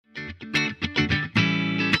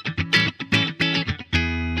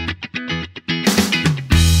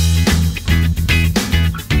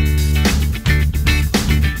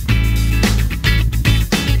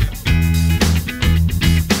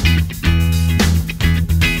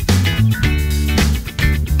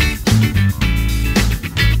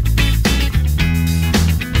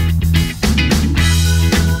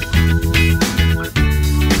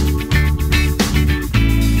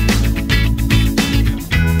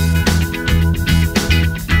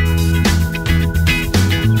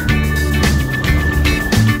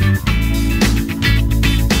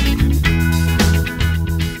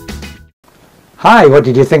Hi, what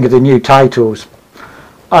did you think of the new titles?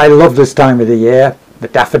 I love this time of the year. The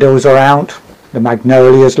daffodils are out, the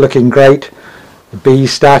magnolias looking great, the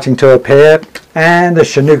bees starting to appear, and the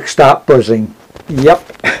Chinnook start buzzing.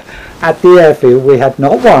 Yep, at the airfield we had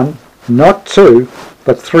not one, not two,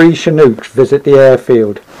 but 3 Chinnooks visit the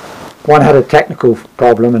airfield. One had a technical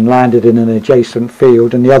problem and landed in an adjacent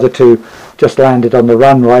field, and the other 2 just landed on the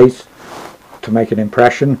runways to make an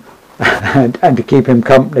impression and to keep him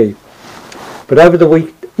company. But over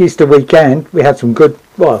the Easter weekend we had some good,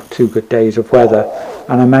 well, 2 good days of weather,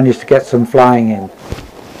 and I managed to get some flying in.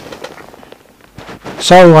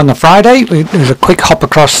 So on the Friday there was a quick hop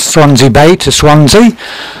across Swansea Bay to Swansea.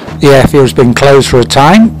 The airfield's been closed for a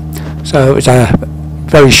time, so it was a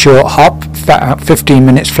very short hop, about 15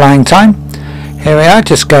 minutes flying time. Here we are,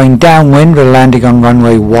 just going downwind. We're landing on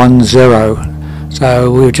runway 10. So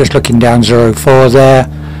we were just looking down 04 there,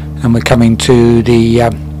 and we're coming to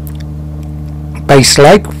the base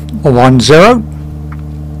leg 10.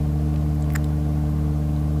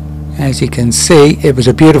 As you can see, it was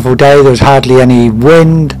a beautiful day. There was hardly any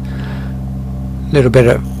wind, a little bit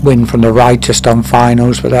of wind from the right just on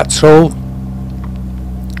finals, but that's all.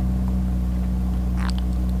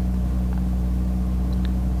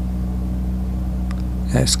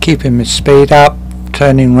 Let's keep him speed up,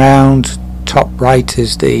 turning round. Top right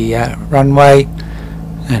is the runway,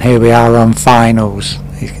 and here we are on finals.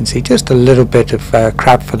 You can see just a little bit of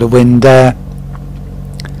crab for the wind there,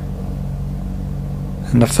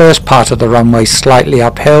 and the first part of the runway slightly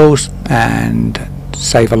uphill, and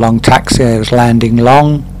save a long taxi. It was landing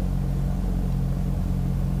long.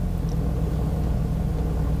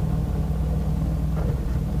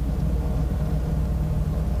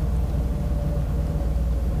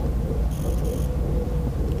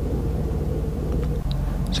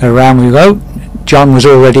 So round we go. John was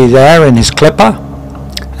already there in his clipper,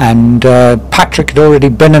 and Patrick had already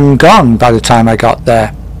been and gone by the time I got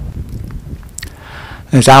there.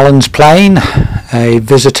 There's Alan's plane, a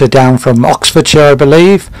visitor down from Oxfordshire I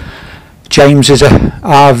believe, James's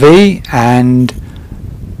RV, and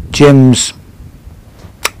Jim's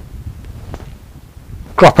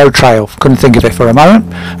Groppo Trail. Couldn't think of it for a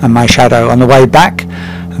moment. And my shadow. On the way back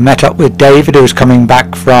I met up with David, who was coming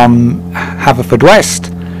back from Haverfordwest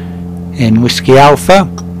in Whiskey Alpha.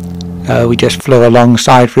 We just flew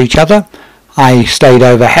alongside for each other. I stayed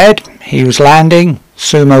overhead, he was landing,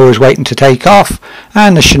 Sumo was waiting to take off,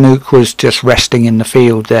 and the Chinnook was just resting in the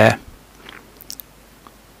field there.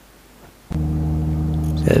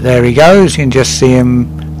 So there he goes, you can just see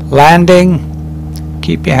him landing.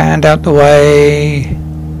 Keep your hand out the way,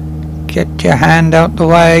 get your hand out the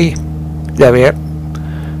way. There we are.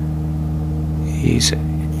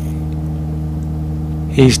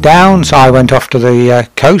 He's down, so I went off to the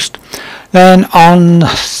coast. Then on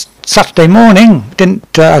Saturday morning,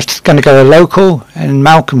 I was going to go a local, and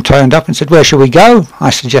Malcolm turned up and said, "Where shall we go?" I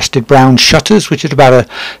suggested Brownshutters, which is about a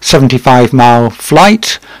 75-mile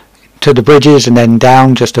flight to the bridges and then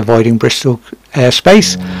down, just avoiding Bristol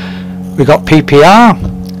airspace. We got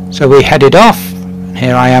PPR, so we headed off.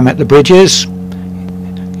 Here I am at the bridges.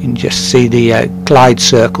 You can just see the glide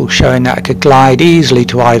circle showing that I could glide easily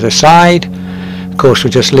to either side. Of course,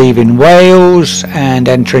 we're just leaving Wales and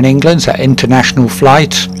entering England, so international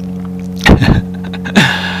flight.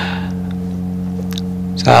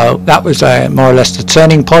 So that was more or less the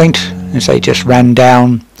turning point, as they just ran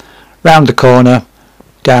down round the corner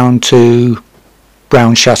down to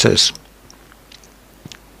Brownshutters.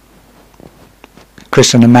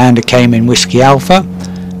 Chris and Amanda came in Whiskey Alpha.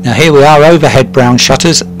 Now here we are overhead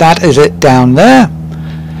Brownshutters. That is it down there.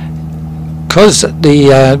 Because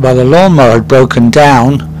the lawnmower had broken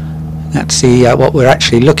down, that's what we're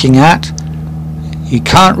actually looking at. You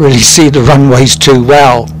can't really see the runways too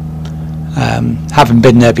well. Having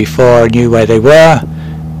been there before, I knew where they were,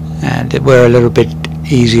 and they were a little bit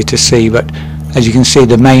easier to see, but as you can see,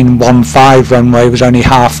 the main 15 runway was only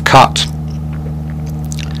half cut.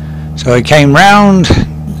 So I came round,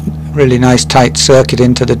 really nice tight circuit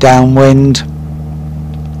into the downwind.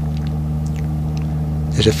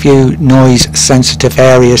 There's a few noise sensitive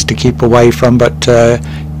areas to keep away from, but that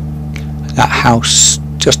house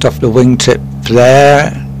just off the wingtip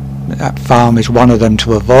there, that farm is one of them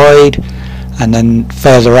to avoid, and then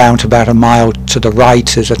further out about a mile to the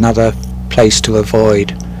right is another place to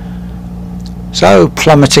avoid. So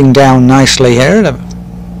plummeting down nicely here,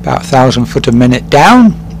 about 1,000 foot a minute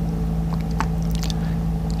down,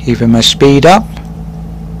 keeping my speed up.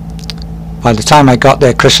 By the time I got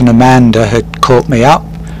there, Chris and Amanda had caught me up,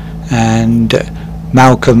 and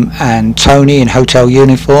Malcolm and Tony in hotel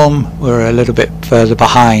uniform were a little bit further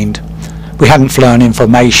behind. we hadn't flown in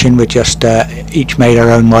formation, we just each made our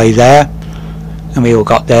own way there, and we all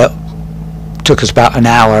got there. Took us about an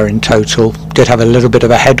hour in total. Did have a little bit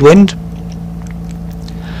of a headwind.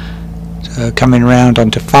 So coming round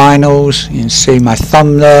onto finals, you can see my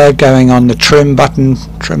thumb there going on the trim button,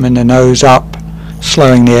 trimming the nose up,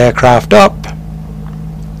 slowing the aircraft up.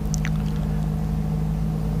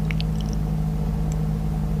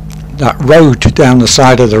 That road down the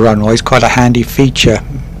side of the runway is quite a handy feature.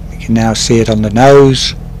 You can now see it on the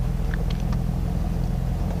nose.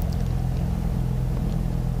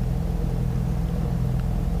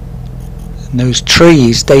 And those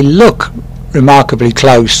trees, they look remarkably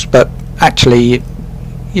close, but actually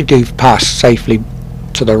you do pass safely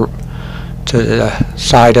to the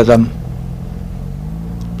side of them.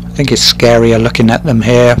 I think it's scarier looking at them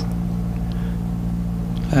here.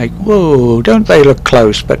 Like, whoa, don't they look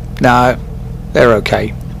close? But no, they're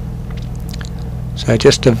okay. So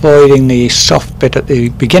just avoiding the soft bit at the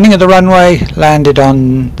beginning of the runway, landed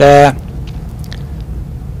on there.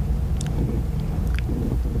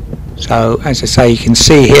 So as I say, you can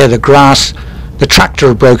see here the grass, the tractor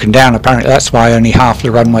had broken down, apparently that's why only half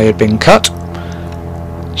the runway had been cut.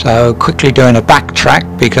 So quickly doing a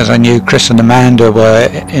backtrack because I knew Chris and Amanda were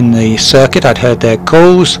in the circuit, I'd heard their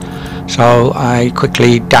calls. So I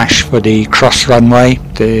quickly dashed for the cross runway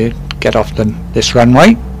to get off this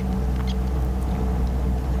runway.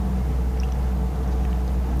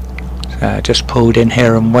 So I just pulled in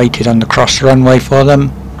here and waited on the cross runway for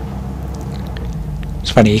them.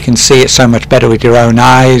 It's funny, you can see it so much better with your own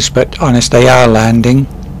eyes, but honest, they are landing.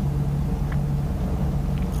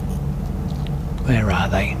 Where are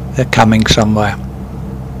they? They're coming somewhere.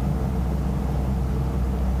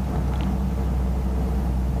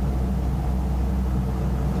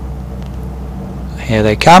 Here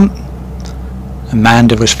they come.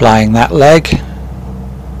 Amanda was flying that leg.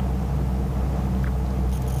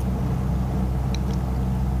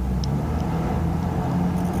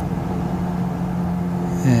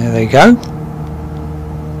 There they go.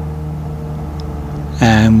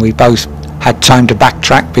 And we both had time to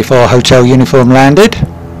backtrack before hotel uniform landed.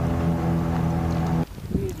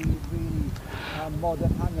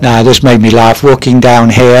 Now this made me laugh. Walking down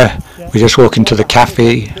here, we're just walking to the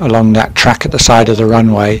cafe along that track at the side of the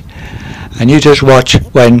runway, and you just watch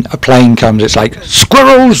when a plane comes, it's like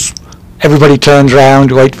squirrels! Everybody turns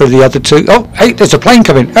around, wait for the other two. Oh, hey, there's a plane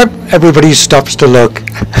coming! Oh, everybody stops to look.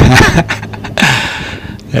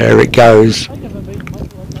 There it goes.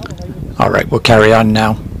 Alright, we'll carry on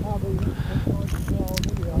now.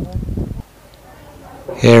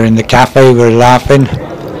 Here in the cafe we're laughing.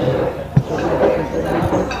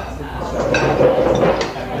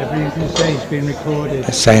 Being recorded.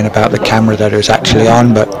 They're saying about the camera that it was actually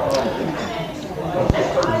on, but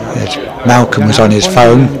Malcolm was on his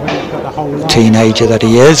phone, the teenager that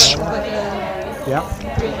he is.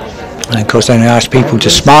 And of course then I asked people to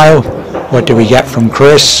smile. What do we get from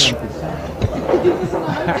Chris?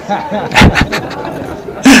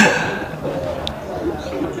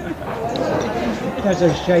 That's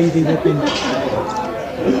a shady looking.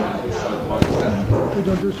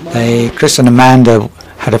 Chris and Amanda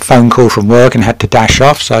had a phone call from work and had to dash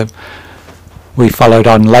off, so we followed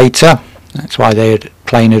on later. That's why the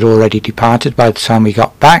plane had already departed by the time we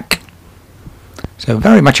got back. So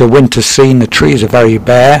very much a winter scene. The trees are very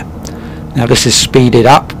bare. Now this is speeded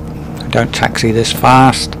up. Don't taxi this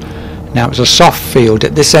fast. Now it's a soft field.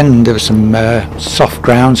 At this end there was some soft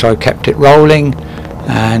ground, so I kept it rolling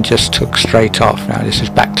and just took straight off. Now this is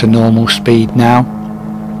back to normal speed now.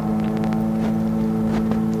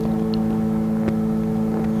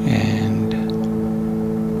 And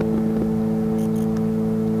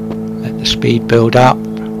let the speed build up.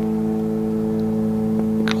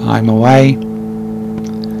 Climb away.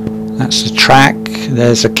 That's the track.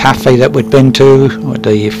 There's a cafe that we'd been to, or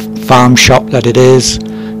the farm shop that it is,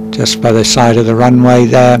 just by the side of the runway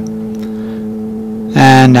there.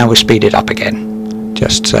 And now we're speeded up again,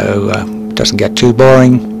 just so it doesn't get too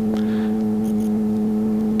boring.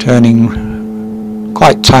 Turning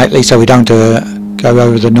quite tightly so we don't go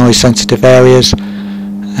over the noise sensitive areas,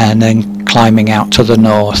 and then climbing out to the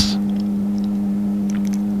north.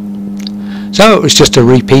 So it was just a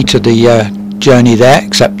repeat of the journey there,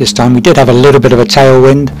 except this time we did have a little bit of a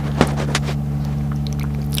tailwind.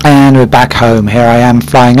 And we're back home. Here I am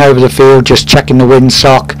flying over the field, just checking the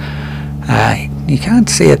windsock. You can't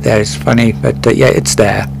see it there, it's funny, but yeah, it's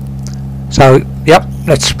there. So yep,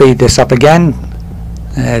 let's speed this up again.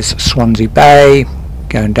 There's Swansea Bay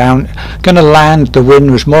going down. Gonna land. The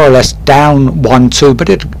wind was more or less down 1-2, but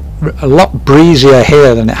it a lot breezier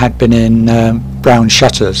here than it had been in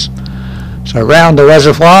Brownshutters. So around the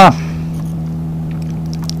reservoir,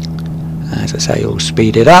 As I say, we'll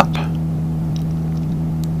speed it up.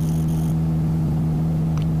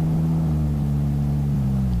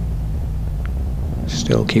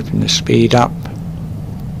 Still keeping the speed up.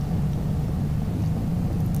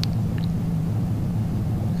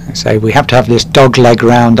 I say we have to have this dog leg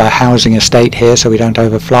round our housing estate here so we don't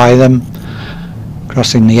overfly them.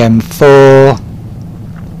 Crossing the M4.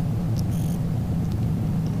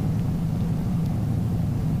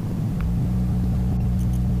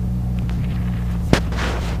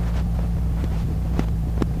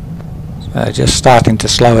 Just starting to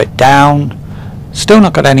slow it down. Still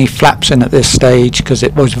not got any flaps in at this stage because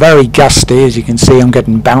it was very gusty. As you can see, I'm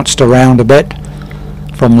getting bounced around a bit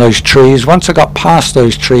from those trees. Once I got past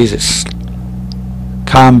those trees, it's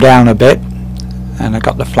calmed down a bit and I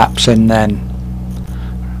got the flaps in then.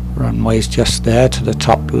 Runway's just there to the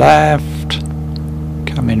top left,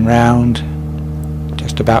 coming round,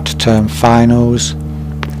 just about to turn finals.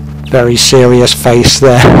 Very serious face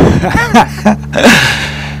there.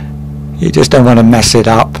 You just don't want to mess it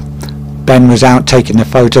up. Ben was out taking the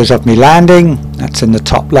photos of me landing. That's in the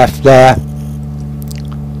top left there.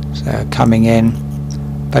 So coming in.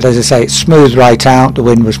 But as I say, it's smooth right out. The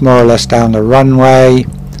wind was more or less down the runway,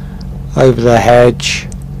 over the hedge,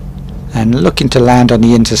 and looking to land on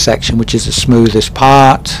the intersection, which is the smoothest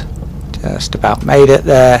part. Just about made it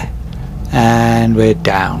there, and we're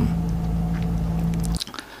down.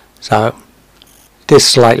 So it is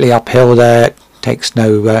slightly uphill there. It takes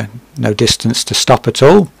no distance to stop at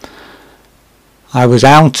all. I was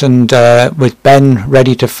out and with Ben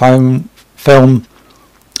ready to film.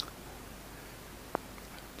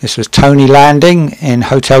 This was Tony landing in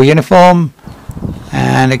hotel uniform,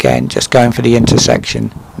 and again just going for the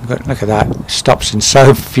intersection. Look at that, stops in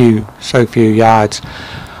so few yards.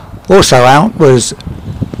 Also out was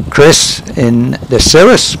Chris in the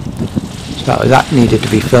Cirrus, so that needed to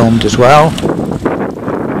be filmed as well.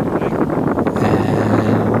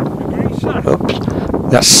 And oops,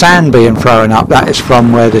 that sand being thrown up, that is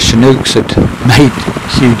from where the Chinnooks had made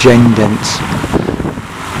huge indents.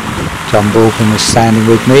 John Baldwin was standing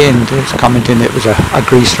with me and was commenting it was a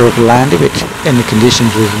greaser of a landing, which in the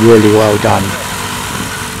conditions was really well done.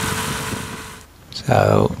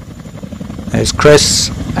 So there's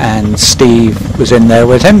Chris, and Steve was in there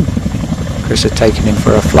with him. Chris had taken him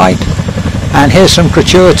for a flight. And here's some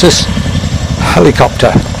gratuitous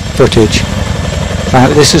helicopter footage.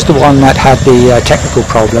 This is the one that had the technical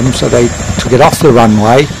problem, so they took it off the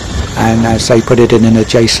runway and as they put it in an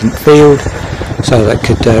adjacent field so that it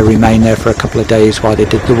could remain there for a couple of days while they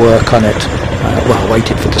did the work on it. Well,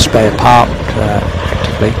 waited for the spare part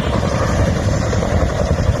effectively.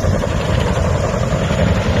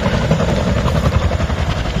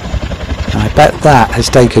 I bet that has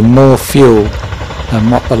taken more fuel than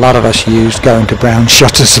what a lot of us use going to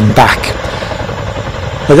Brownshutters and back.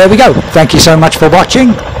 But there we go. Thank you so much for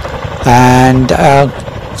watching, and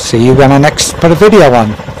see you when I next put a video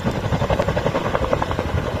on.